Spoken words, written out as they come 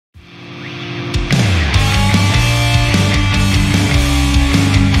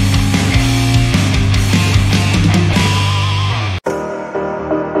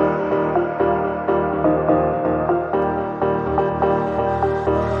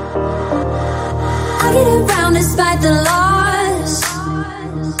get around despite the loss.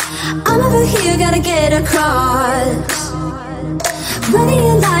 I'm over here, gotta get across. Whether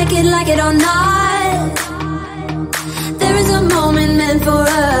you like it or not, there is a moment meant for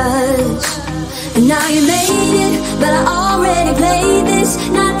us. And now you made it, but I already played this.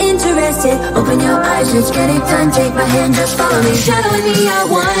 Not interested, open your eyes, let's get it done. Take my hand, just follow me, shadowing me, I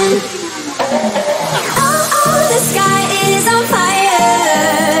won. Oh, the sky is on fire.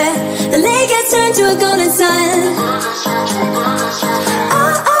 The lake has turned to a golden sun.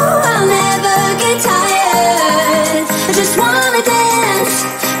 Oh, I'll never get tired. I just wanna dance,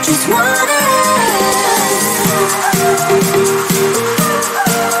 just wanna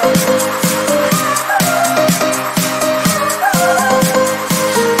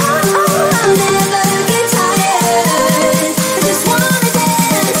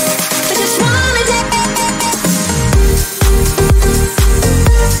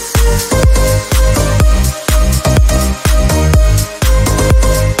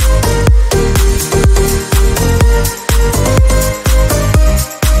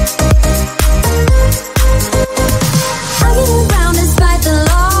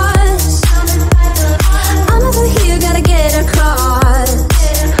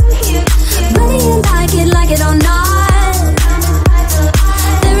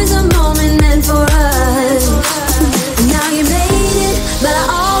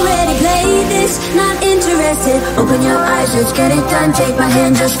open your eyes, let's get it done. Take my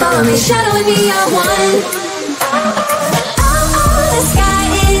hand, just follow me, shadowing me, I won. Oh, the sky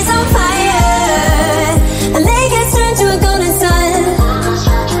is on fire. The lake has turned to a golden sun.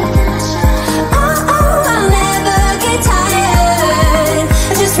 Oh, I'll never get tired.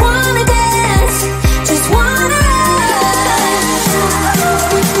 I just wanna dance, just wanna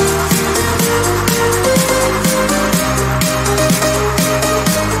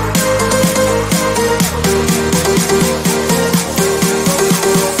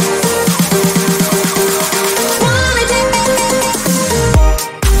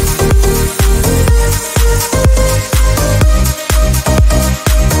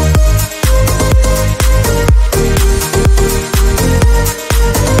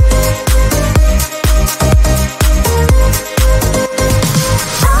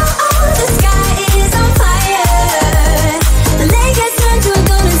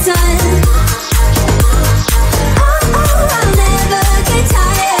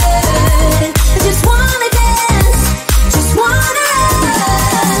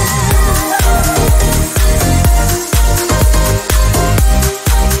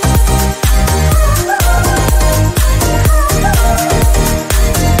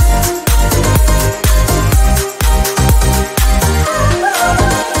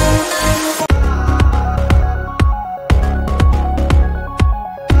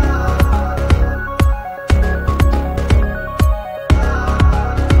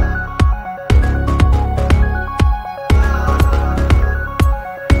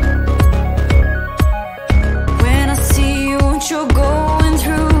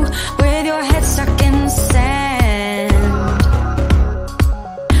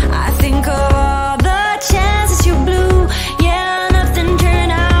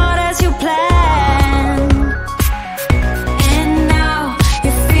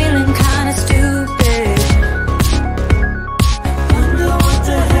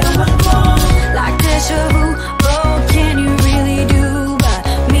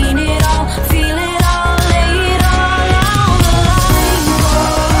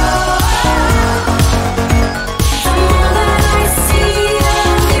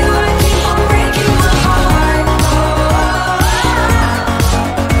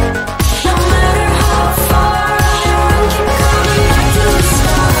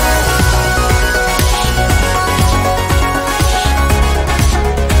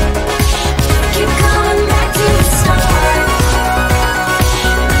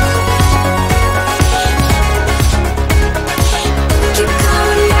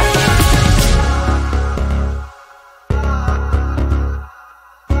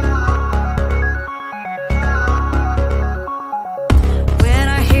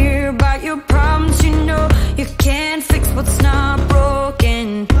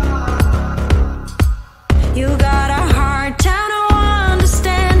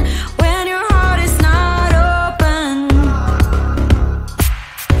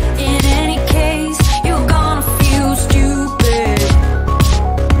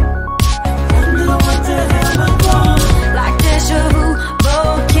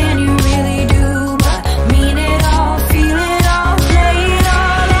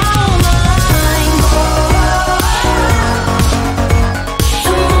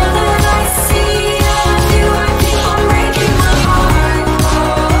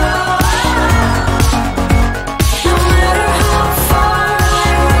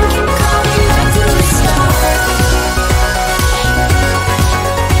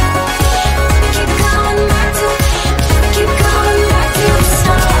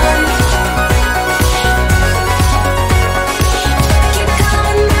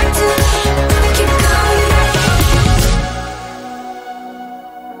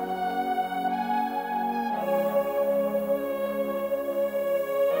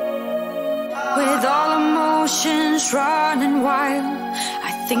emotions running wild.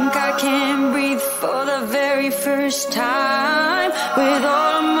 I think I can breathe for the very first time. With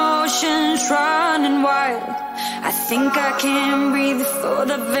all emotions running wild, I think I can breathe for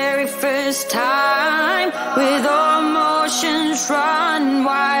the very first time. With all emotions running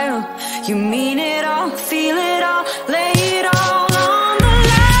wild, you mean it all, feel it all, lay it all on the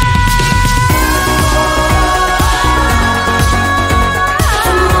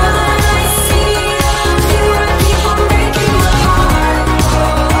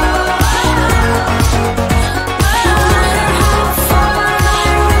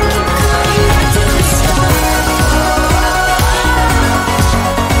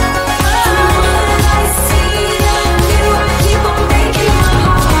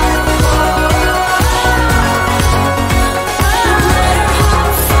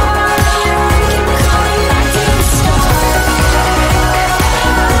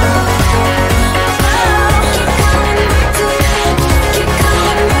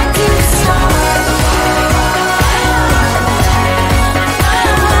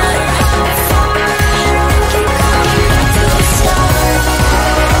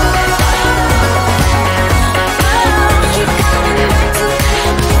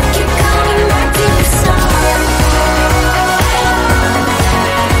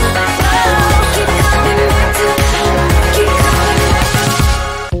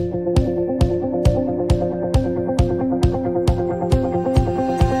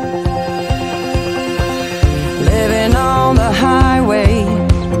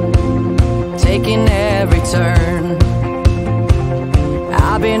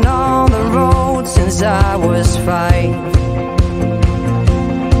I was 5,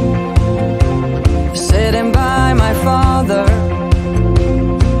 sitting by my father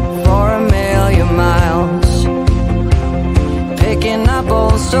for a million miles, picking up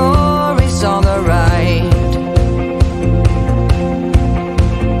old stories on the ride.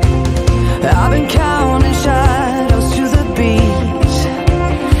 I've been counting shadows to the beat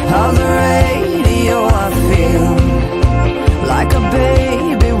of the radio. I feel like a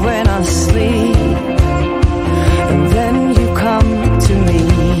baby when I sleep. And then you come to me.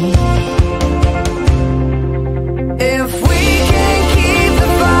 If we can keep the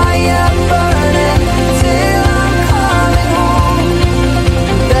fire burning till I'm coming home,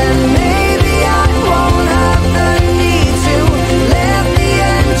 then maybe I won't have the need to let the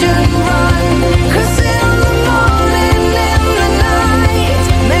engine run. 'Cause in the morning, in the night,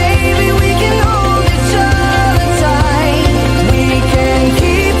 maybe we can hold each other tight. We can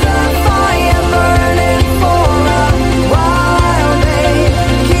keep the fire burning for a while, babe.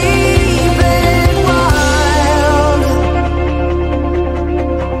 Keep it wild.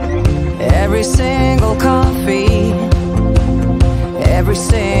 Every single coffee, every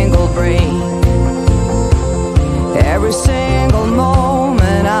single break, every single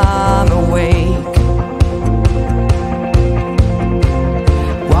moment I'm awake.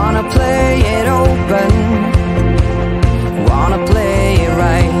 Wanna play it open, wanna play it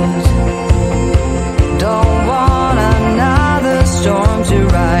right. Don't want another storm to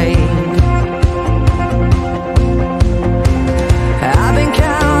ride. I've been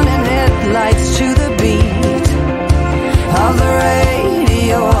counting headlights to the beat of the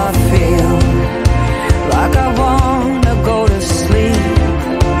radio. I feel like I wanna go to sleep.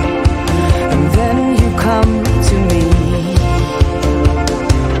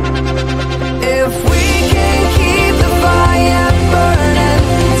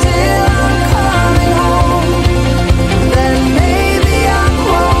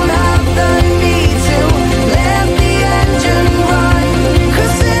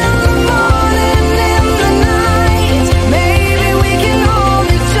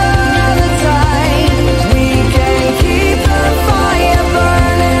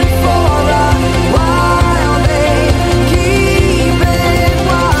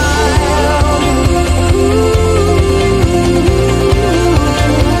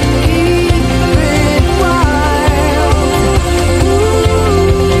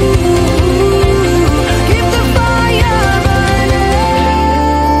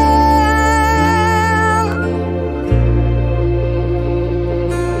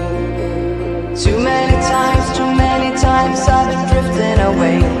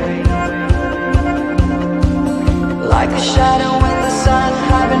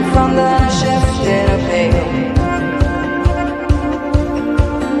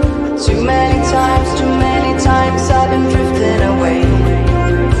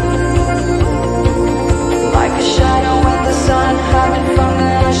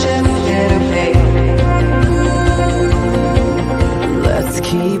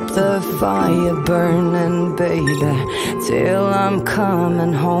 keep the fire burning, baby, till I'm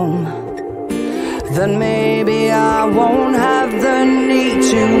coming home. Then maybe I won't have the need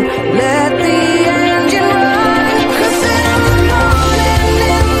to let the engine run. 'Cause in the morning,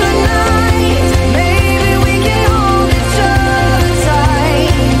 in the night, maybe we can hold each other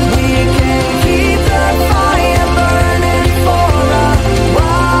tight. We can keep the fire burning for a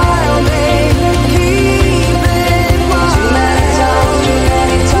while, babe. Keep it wild. Too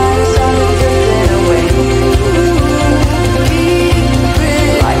many times I've been drifting away. Keep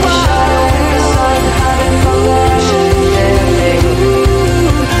it like wild.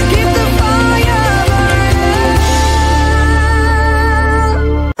 Keep the fire burning.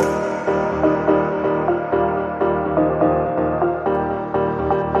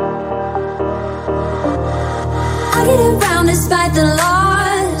 I get around despite the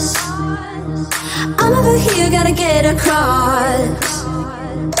loss. I'm over here, gotta get across.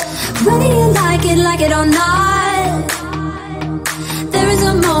 Whether you like it or not, there is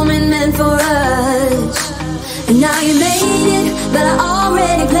a moment meant for us. And now you made it, but I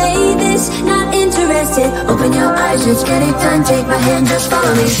already played this. Not interested, open your eyes, let's get it done. Take my hand, just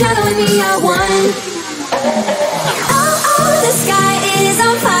follow me, shadowing me, I won. Oh, the sky is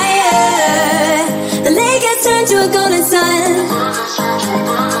on fire. The lake has turned to a golden sun.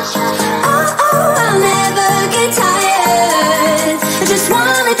 Oh, I'll never get tired. I just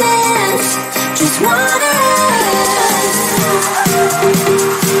wanna dance, just wanna dance.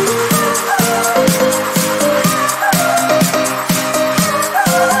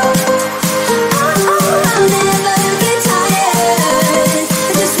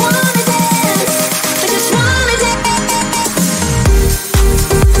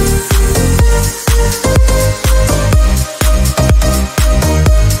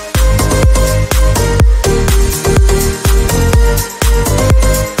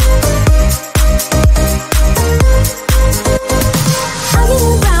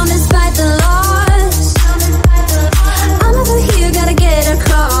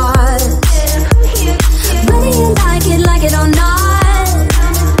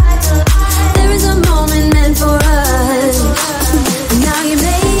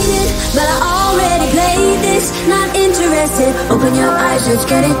 Open your eyes, let's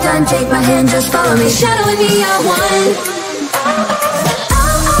get it done. Take my hand, just follow me, shadowing me, I won.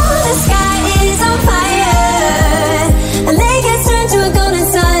 Oh, the sky is on fire.